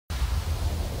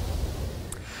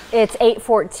It's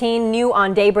 8:14, new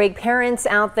on Daybreak. Parents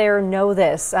out there know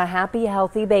this. A happy,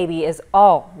 healthy baby is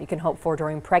all you can hope for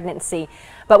during pregnancy.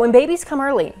 But when babies come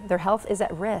early, their health is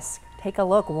at risk. Take a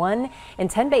look. 1 in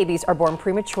 10 babies are born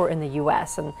premature in the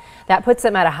U.S., and that puts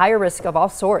them at a higher risk of all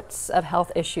sorts of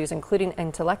health issues, including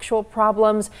intellectual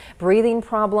problems, breathing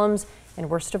problems, and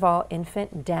worst of all,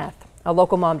 infant death. A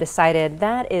local mom decided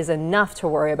that is enough to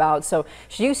worry about, so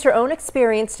she used her own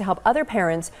experience to help other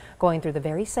parents going through the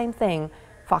very same thing.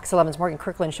 Fox 11's Morgan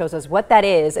Kirkland shows us what that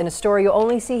is in a story you'll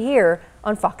only see here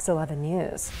on Fox 11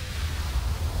 News.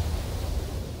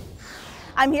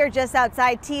 I'm here just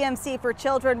outside TMC for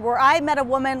Children, where I met a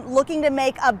woman looking to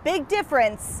make a big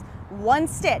difference, one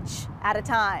stitch at a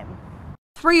time.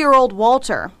 3-year-old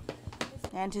Walter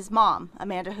and his mom,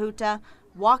 Amanda Huta,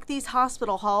 walk these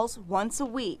hospital halls once a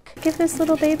week. Give this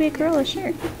little baby girl a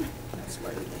shirt.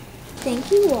 Thank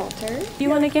you, Walter. You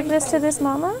want to give this to this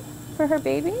mama for her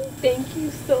baby? Thank you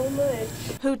so much.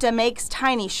 Huta makes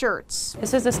tiny shirts.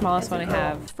 This is the smallest one I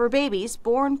have. For babies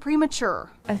born premature.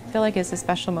 I feel like it's a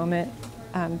special moment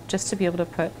just to be able to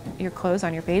put your clothes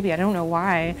on your baby. I don't know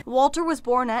why. Walter was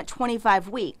born at 25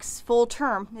 weeks. Full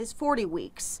term is 40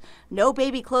 weeks. No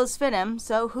baby clothes fit him,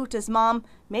 so Huta's mom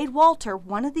made Walter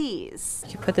one of these.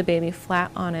 You put the baby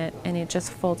flat on it and it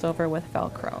just folds over with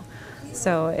Velcro.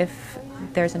 So if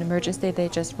there's an emergency, they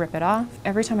just rip it off.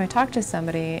 Every time I talk to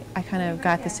somebody, I kind of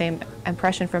got the same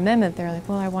impression from them that they're like,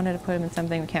 well, I wanted to put him in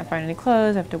something, we can't find any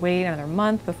clothes, I have to wait another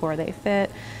month before they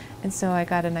fit. And so I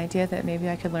got an idea that maybe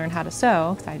I could learn how to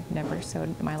sew, because I'd never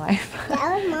sewed in my life.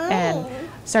 And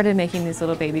started making these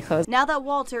little baby clothes. Now that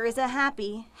Walter is a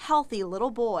happy, healthy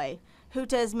little boy,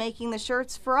 Huta is making the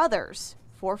shirts for others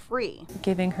for free.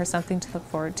 Giving her something to look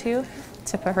forward to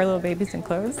put her little babies in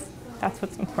clothes, that's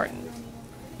what's important.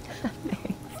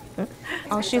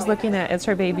 All she's looking at is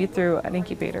her baby through an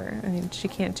incubator. I mean, she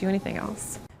can't do anything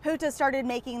else. Huta started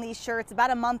making these shirts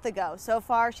about a month ago. So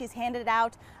far, she's handed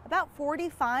out about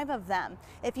 45 of them.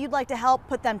 If you'd like to help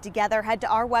put them together, head to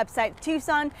our website,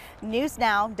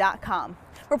 TucsonNewsNow.com.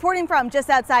 Reporting from just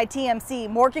outside TMC,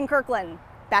 Morgan Kirkland,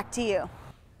 back to you.